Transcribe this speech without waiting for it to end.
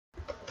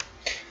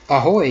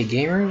Ahoy,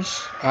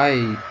 gamers!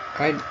 I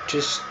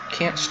just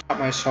can't stop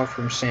myself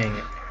from saying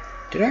it.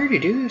 Did I already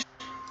do this?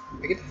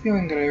 I get the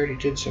feeling that I already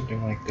did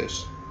something like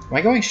this. Am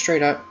I going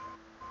straight up?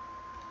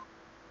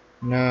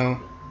 No.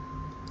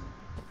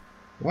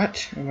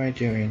 What am I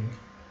doing?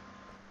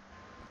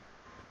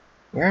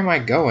 Where am I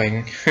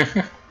going?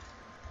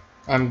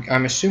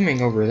 I'm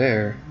assuming over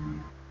there.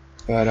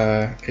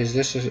 But is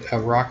this a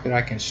rock that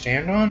I can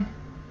stand on?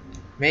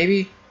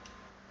 Maybe?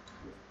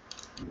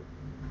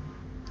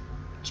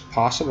 It's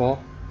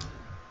possible.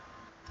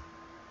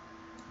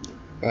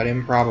 But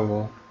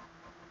improbable.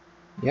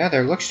 Yeah,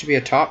 there looks to be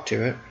a top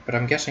to it, but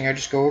I'm guessing I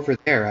just go over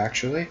there,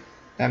 actually.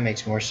 That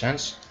makes more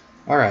sense.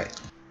 Alright.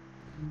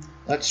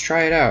 Let's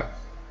try it out.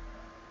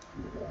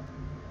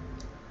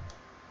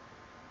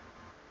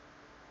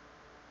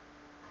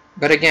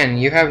 But again,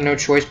 you have no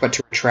choice but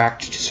to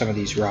retract to some of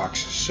these rocks,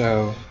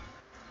 so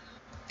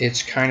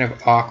it's kind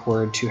of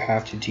awkward to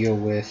have to deal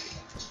with,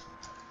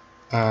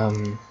 what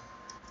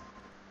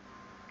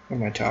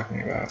am I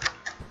talking about?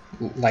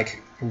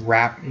 Like,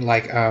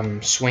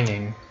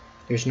 swinging.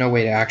 There's no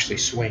way to actually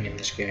swing in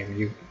this game.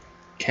 You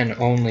can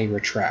only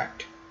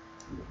retract.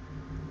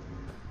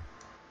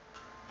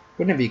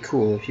 Wouldn't it be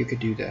cool if you could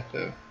do that,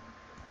 though?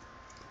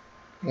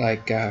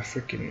 Like,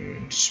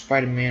 freaking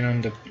Spider-Man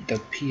on the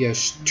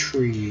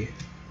PS3.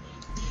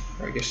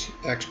 Or I guess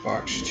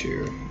Xbox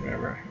too,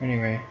 whatever.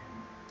 Anyway,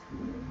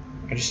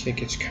 I just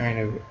think it's kind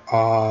of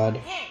odd.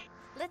 Hey,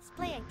 let's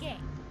play a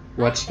game.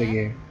 What's the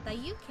game? That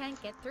you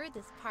can't get through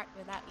this part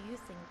without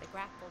using the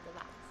grapple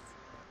device.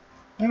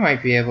 I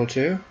might be able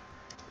to.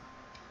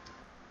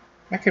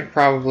 I could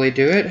probably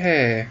do it.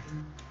 Hey.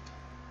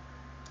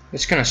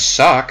 It's gonna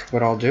suck,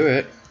 but I'll do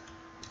it.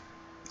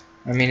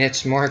 I mean,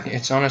 it's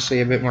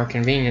honestly a bit more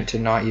convenient to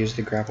not use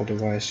the grapple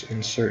device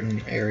in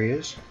certain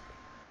areas.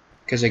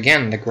 Because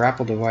again, the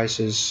grapple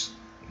device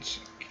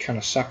kind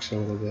of sucks a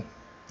little bit.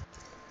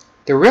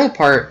 The real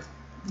part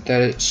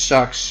that it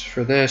sucks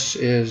for this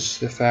is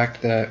the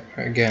fact that,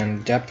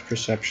 again, depth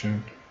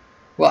perception.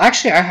 Well,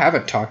 actually, I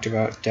haven't talked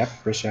about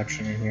depth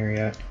perception in here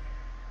yet.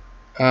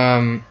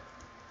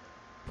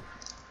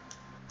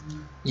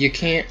 You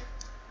can't,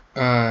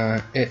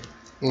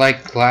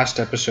 like last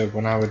episode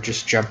when I would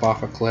just jump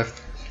off a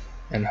cliff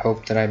and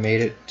hope that I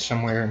made it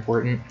somewhere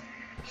important.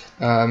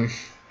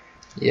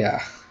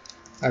 Yeah.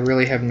 I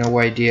really have no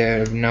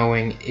idea of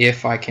knowing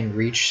if I can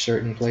reach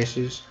certain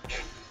places,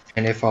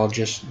 and if I'll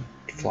just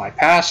fly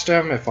past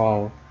them, if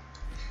I'll,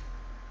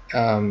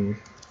 you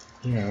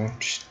know,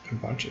 just a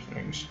bunch of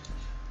things.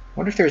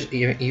 What if there's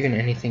even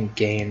anything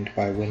gained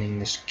by winning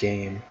this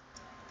game?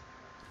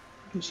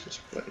 What is this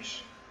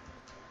place?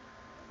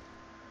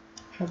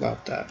 How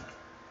about that?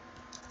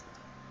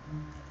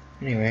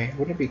 Anyway,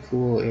 wouldn't it be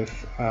cool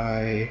if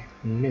I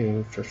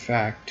knew for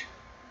fact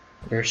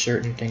where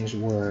certain things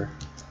were?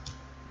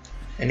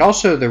 And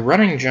also, the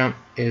running jump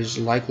is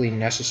likely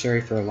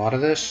necessary for a lot of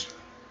this,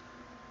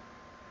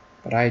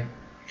 but I'm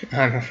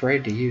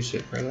afraid to use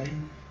it, really,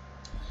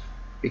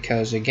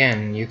 because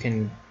again, you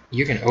can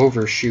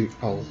overshoot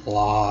a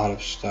lot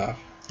of stuff,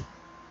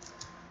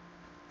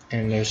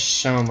 and there's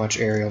so much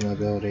aerial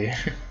mobility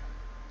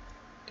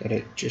that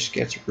it just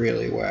gets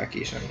really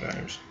wacky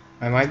sometimes.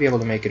 I might be able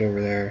to make it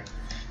over there.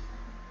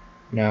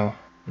 No,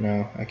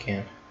 I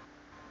can't.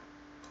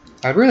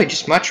 I'd really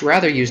just much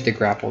rather use the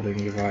grappling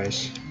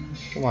device.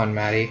 Come on,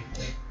 Maddie.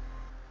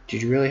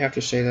 Did you really have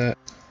to say that?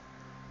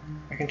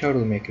 I can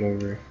totally make it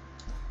over.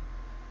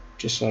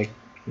 Just like,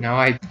 now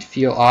I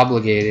feel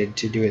obligated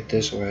to do it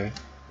this way.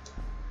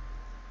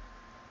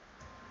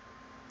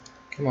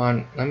 Come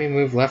on, let me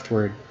move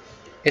leftward.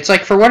 It's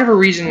like, for whatever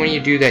reason, when you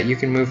do that, you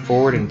can move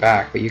forward and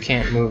back, but you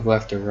can't move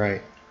left or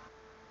right.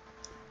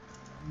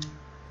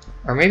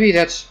 Or maybe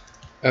that's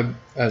a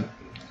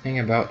thing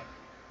about...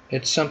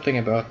 It's something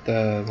about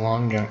the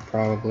long jump,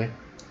 probably.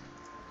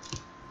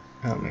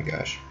 Oh my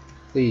gosh.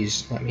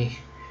 Please, let me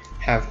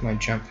have my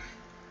jump.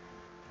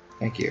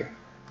 Thank you.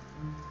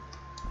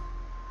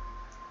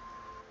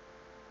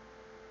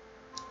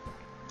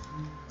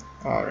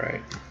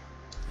 Alright.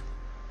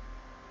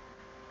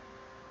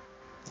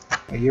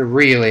 Well, you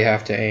really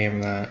have to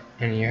aim that,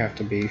 and you have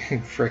to be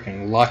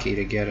freaking lucky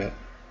to get it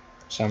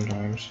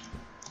sometimes.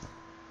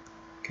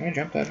 Can I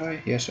jump that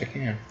high? Yes, I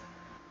can.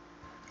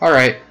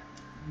 Alright.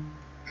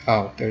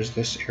 Oh, there's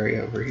this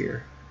area over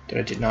here that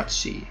I did not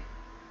see.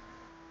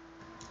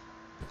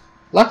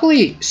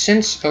 Luckily,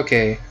 since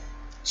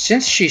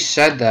she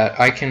said that,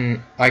 I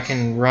can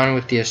run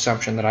with the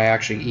assumption that I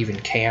actually even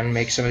can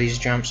make some of these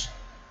jumps,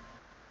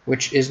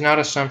 which is not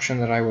an assumption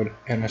that I would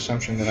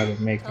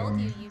make.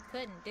 Told you you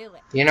couldn't do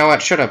it. You know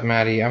what? Shut up,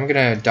 Maddie. I'm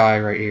gonna die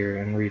right here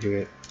and redo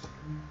it.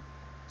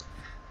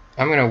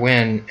 I'm gonna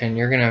win, and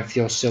you're gonna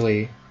feel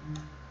silly.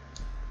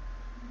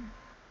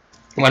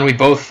 When we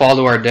both fall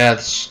to our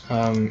deaths,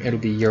 it'll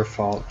be your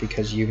fault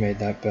because you made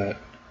that bet.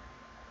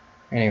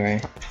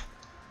 Anyway.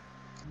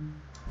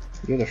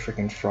 You're the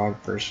freaking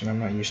frog person. I'm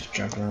not used to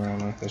jumping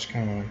around like this.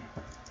 Come on.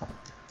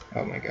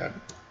 Oh my god.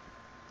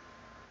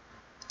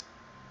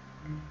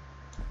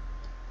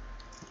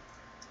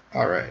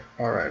 Alright.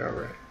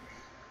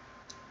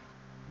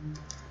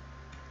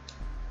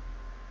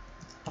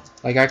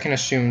 Like, I can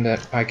assume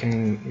that I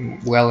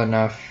can well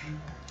enough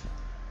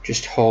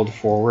just hold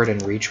forward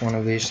and reach one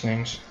of these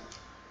things.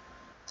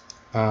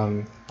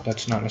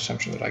 That's not an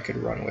assumption that I could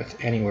run with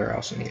anywhere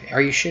else in the...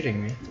 Are you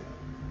shitting me?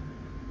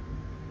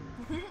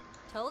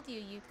 Told you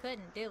you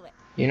couldn't do it.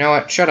 You know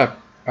what? Shut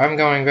up. I'm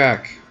going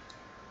back.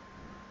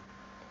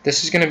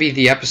 This is gonna be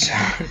the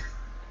episode.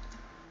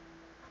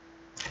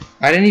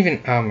 I didn't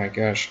even... Oh my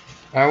gosh.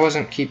 I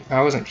wasn't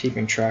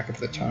keeping track of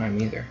the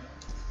time either.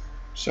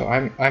 So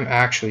I'm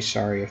actually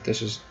sorry if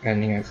this is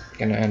gonna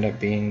end up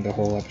being the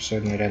whole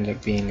episode and it ends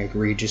up being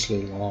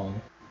egregiously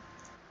long.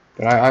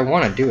 But I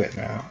want to do it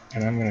now,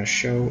 and I'm gonna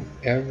show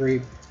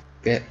every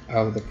bit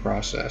of the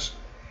process.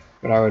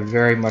 But I would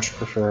very much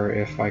prefer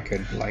if I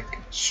could, like,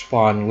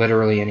 spawn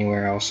literally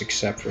anywhere else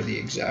except for the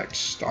exact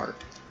start.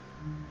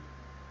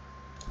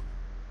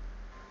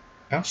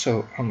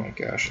 Also, oh my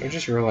gosh, I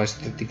just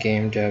realized that the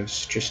game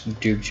devs just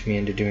duped me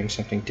into doing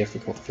something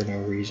difficult for no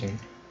reason.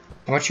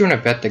 How much you want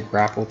to bet the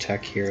grapple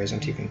tech here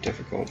isn't even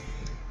difficult?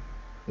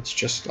 It's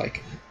just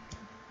like...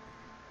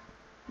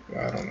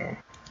 I don't know.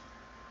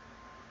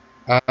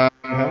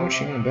 How much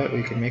you want to bet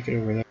we can make it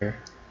over there?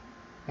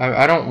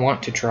 I don't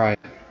want to try it,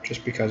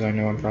 just because I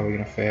know I'm probably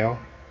going to fail.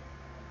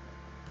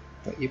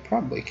 But you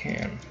probably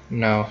can.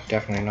 No,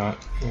 definitely not.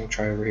 We'll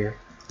try over here.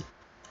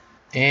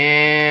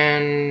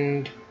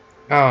 And...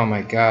 oh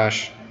my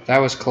gosh. That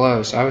was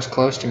close. I was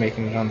close to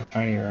making it on the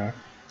tiny rock.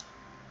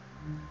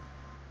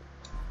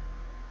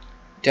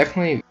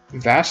 Definitely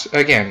vast...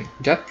 Again,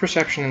 depth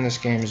perception in this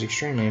game is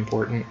extremely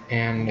important,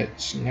 and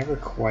it's never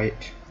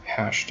quite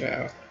hashed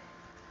out.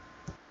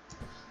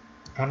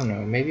 I don't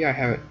know. Maybe I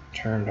have it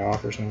turned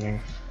off or something.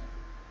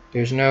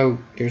 There's no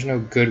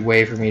good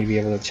way for me to be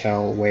able to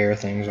tell where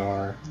things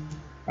are.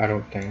 I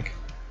don't think.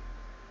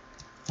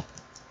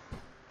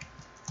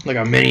 Like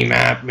a mini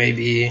map,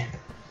 maybe.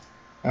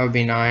 That would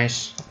be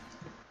nice.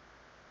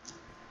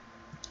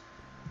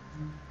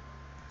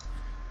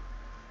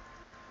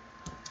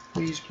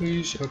 Please,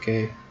 please.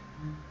 Okay.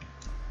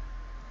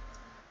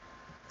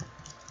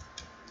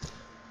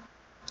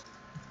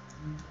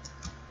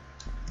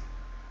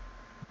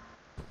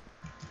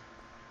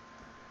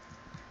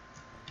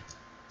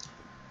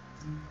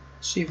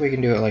 Let's see if we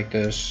can do it like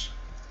this.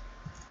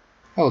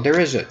 Oh, there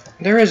is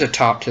a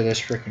top to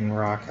this freaking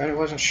rock. I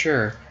wasn't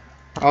sure.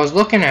 I was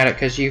looking at it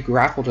because you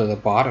grapple to the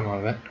bottom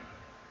of it.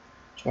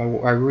 So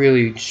I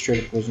really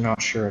straight up was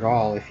not sure at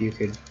all if you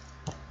could...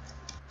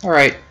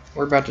 Alright,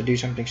 we're about to do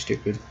something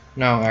stupid.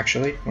 No,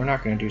 actually, we're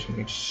not going to do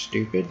something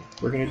stupid.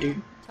 We're going to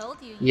do...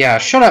 Told you. Yeah,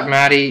 shut up,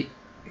 Maddie.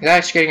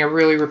 That's getting a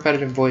really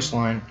repetitive voice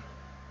line.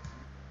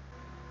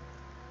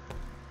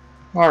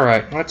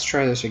 Alright, let's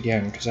try this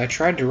again, because I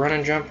tried to run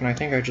and jump and I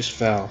think I just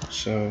fell,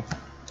 so...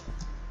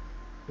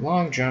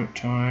 Long jump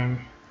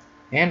time.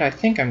 And I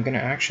think I'm going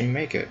to actually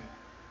make it.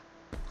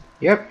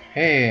 Yep,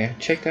 hey,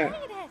 take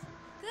that.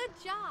 Good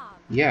job.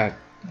 Yeah,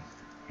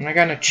 and I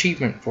got an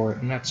achievement for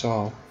it, and that's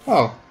all.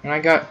 Oh, and I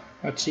got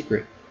a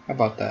secret. How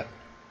about that?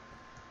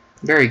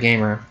 Very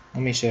gamer,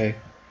 let me say.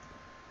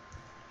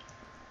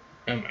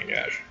 Oh my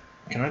gosh.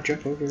 Can I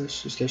jump over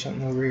this? Is there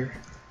something over here?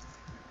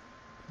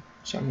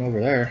 Something over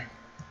there.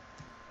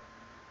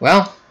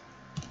 Well,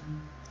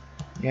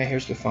 yeah,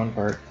 here's the fun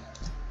part.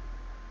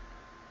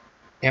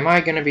 Am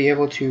I going to be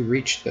able to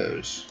reach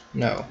those?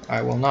 No,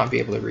 I will not be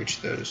able to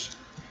reach those.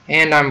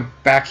 And I'm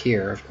back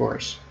here, of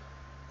course.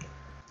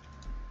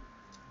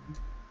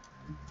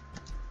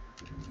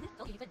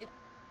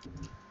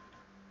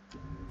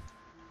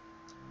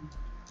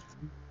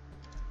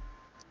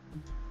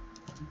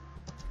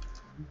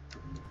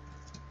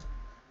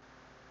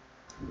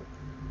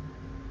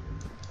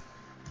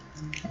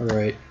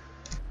 Alright.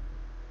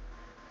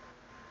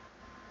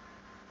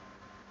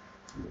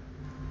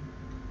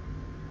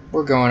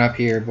 We're going up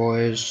here,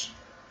 boys.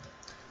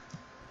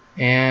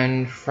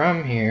 And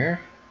from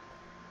here,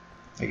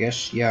 I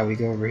guess, yeah, we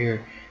go over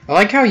here. I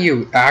like how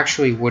you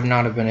actually would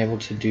not have been able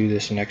to do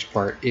this next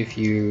part if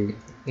you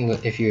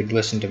had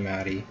listened to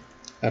Maddie.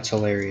 That's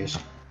hilarious.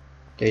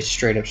 They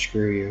straight up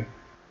screw you.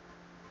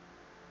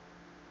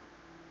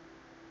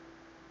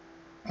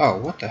 Oh,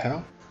 what the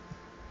hell?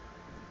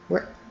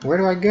 Where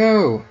do I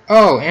go?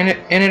 Oh, and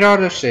it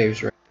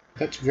autosaves, right?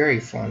 That's very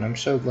fun. I'm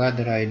so glad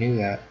that I knew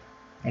that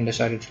and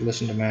decided to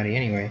listen to Maddie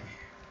anyway.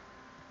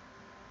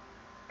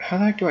 How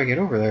the heck do I get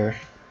over there?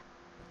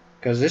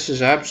 Because this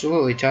is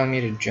absolutely telling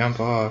me to jump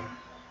off.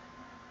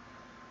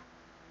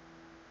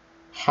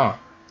 Huh.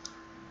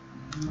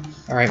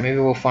 Alright, maybe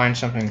we'll find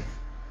something.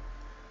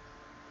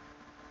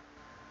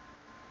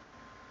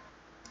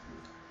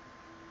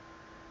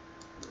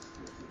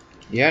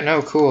 Yeah,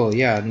 no, cool.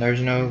 Yeah,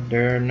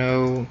 there are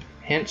no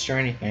hints or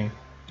anything.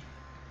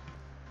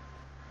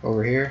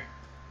 Over here.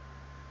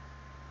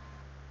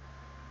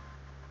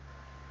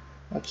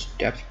 Let's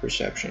depth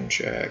perception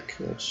check.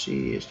 Let's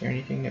see, is there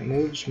anything that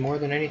moves more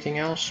than anything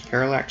else?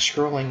 Parallax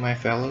scrolling, my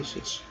fellas.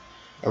 It's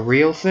a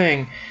real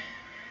thing.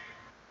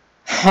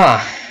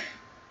 Huh.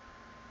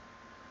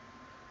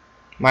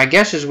 My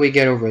guess is we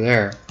get over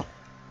there.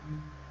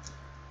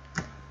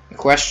 The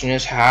question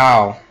is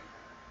how?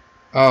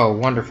 Oh,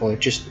 wonderful. It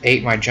just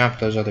ate my jump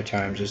those other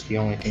times is the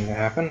only thing that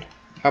happened.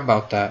 How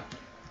about that?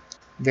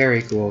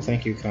 Very cool.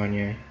 Thank you,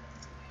 Kanye.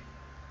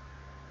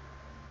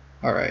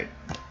 Alright.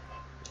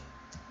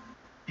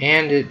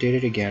 And it did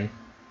it again.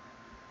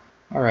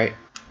 Alright.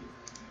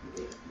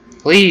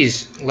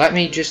 Please, let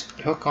me just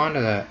hook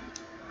onto that.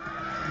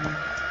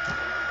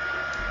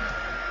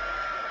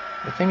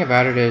 The thing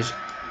about it is,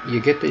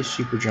 you get this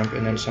super jump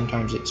and then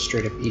sometimes it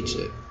straight up eats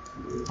it.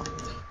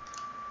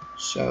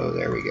 So,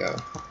 there we go.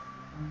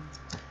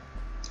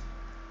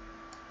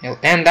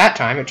 And that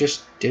time, it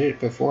just did it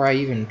before I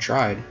even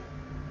tried.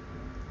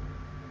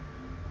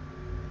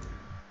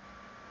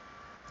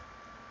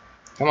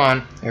 Come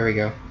on, there we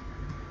go.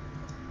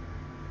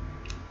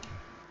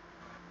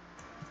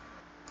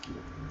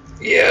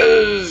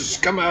 Yes!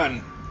 Come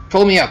on!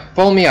 Pull me up,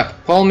 pull me up,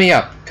 pull me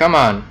up! Come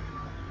on!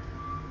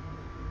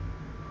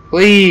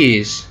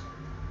 Please!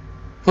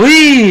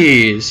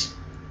 Please!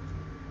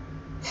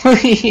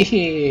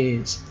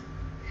 Please!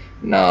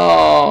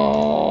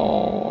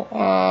 No!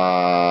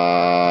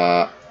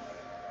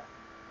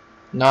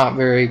 Not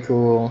very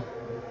cool.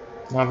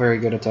 Not very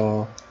good at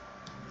all.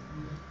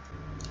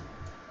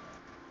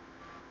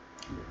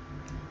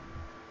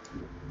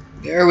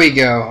 There we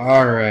go.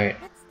 Alright.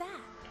 What's that?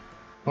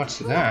 What's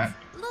Boots. that?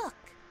 Look!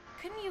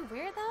 Couldn't you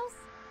wear those?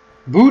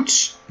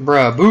 Boots?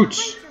 Bruh,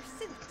 boots. Like your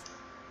suit.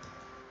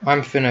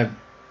 I'm finna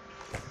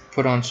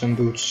put on some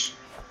boots.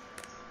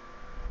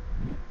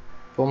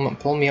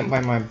 Pull me up by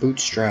my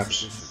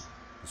bootstraps.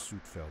 The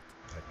suit felt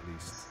at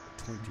least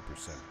 20%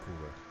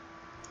 cooler.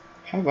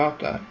 How about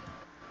that?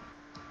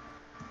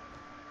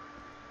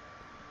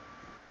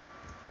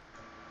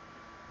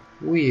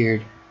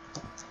 Weird.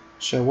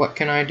 So what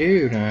can I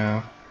do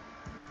now?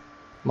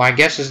 My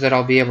guess is that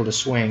I'll be able to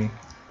swing.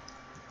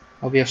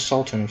 I'll be a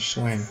sultan of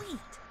swing. Sweet.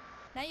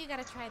 Now you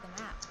gotta try the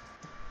map.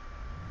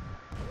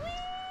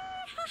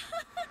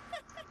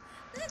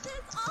 This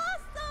is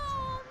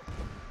awesome!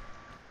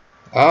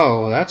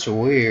 Oh, that's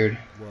weird.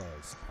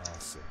 Was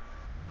awesome.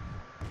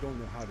 I don't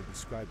know how to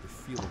describe the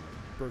feeling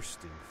of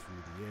bursting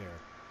through the air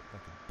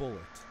like a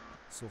bullet,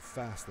 so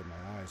fast that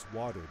my eyes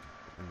watered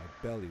and my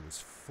belly was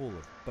full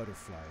of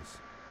butterflies.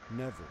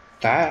 Never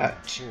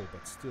That. full,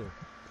 but still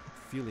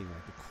feeling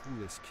like the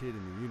coolest kid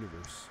in the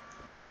universe.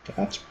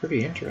 That's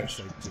pretty I guess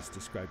interesting. I just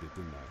described it,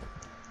 didn't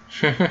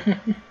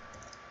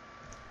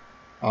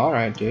I?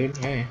 Alright, dude.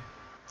 Hey.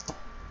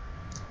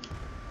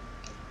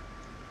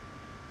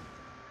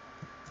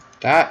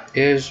 That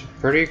is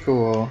pretty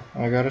cool,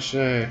 I gotta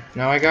say.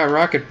 Now I got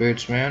rocket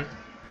boots, man.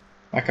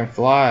 I can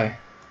fly.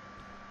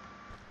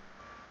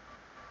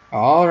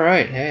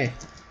 Alright, hey.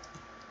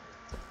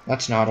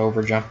 Let's not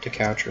overjump the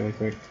couch really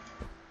quick.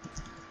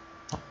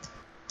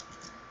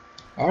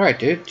 Alright,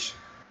 dudes.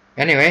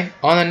 Anyway,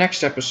 on the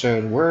next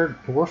episode, we're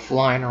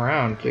flying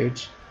around,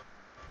 dudes.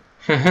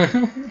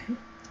 Oh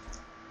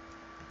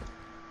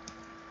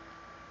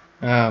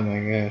my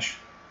gosh.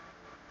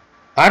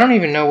 I don't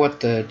even know what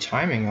the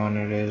timing on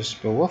it is,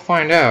 but we'll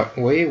find out.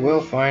 We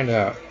will find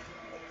out.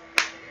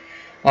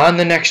 On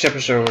the next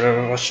episode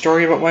of A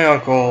Story About My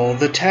Uncle,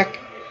 the tech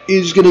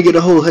is gonna get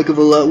a whole heck of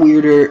a lot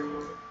weirder.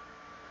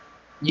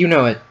 You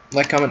know it.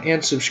 Like, comment,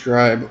 and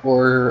subscribe,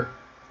 or,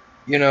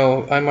 you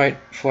know, I might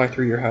fly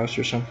through your house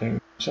or something.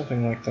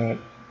 Something like that.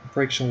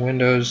 Break some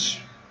windows,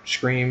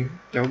 scream.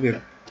 There will be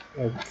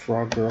a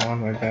frog girl on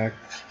my back.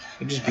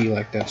 It just be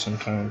like that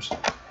sometimes.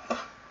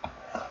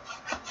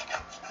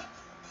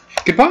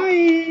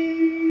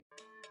 Goodbye!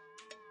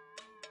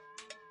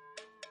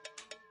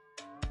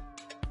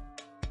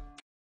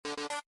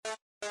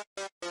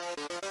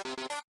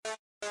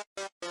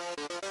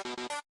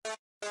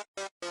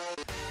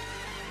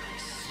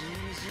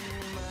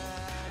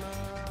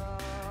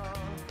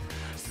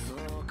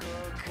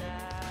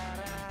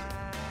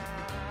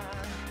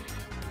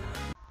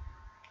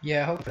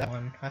 Yeah, I hope that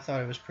one. I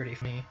thought it was pretty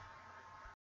funny.